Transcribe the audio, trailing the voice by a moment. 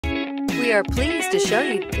We are pleased to show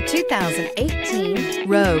you the 2018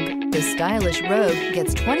 Rogue. The stylish Rogue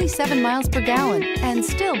gets 27 miles per gallon and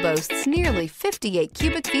still boasts nearly 58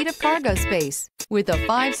 cubic feet of cargo space. With a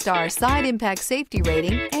 5-star side impact safety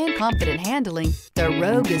rating and confident handling, the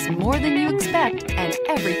Rogue is more than you expect and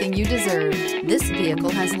everything you deserve. This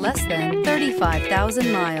vehicle has less than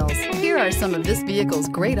 35,000 miles. Here are some of this vehicle's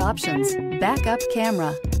great options: backup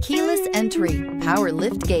camera, keyless entry, power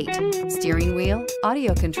lift gate, steering wheel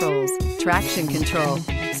audio controls, traction control,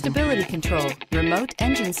 stability control, remote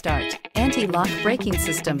engine start, anti-lock braking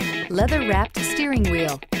system, leather-wrapped steering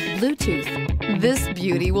wheel, Bluetooth. This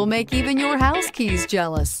beauty will make even your house keys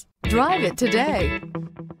jealous. Drive it today.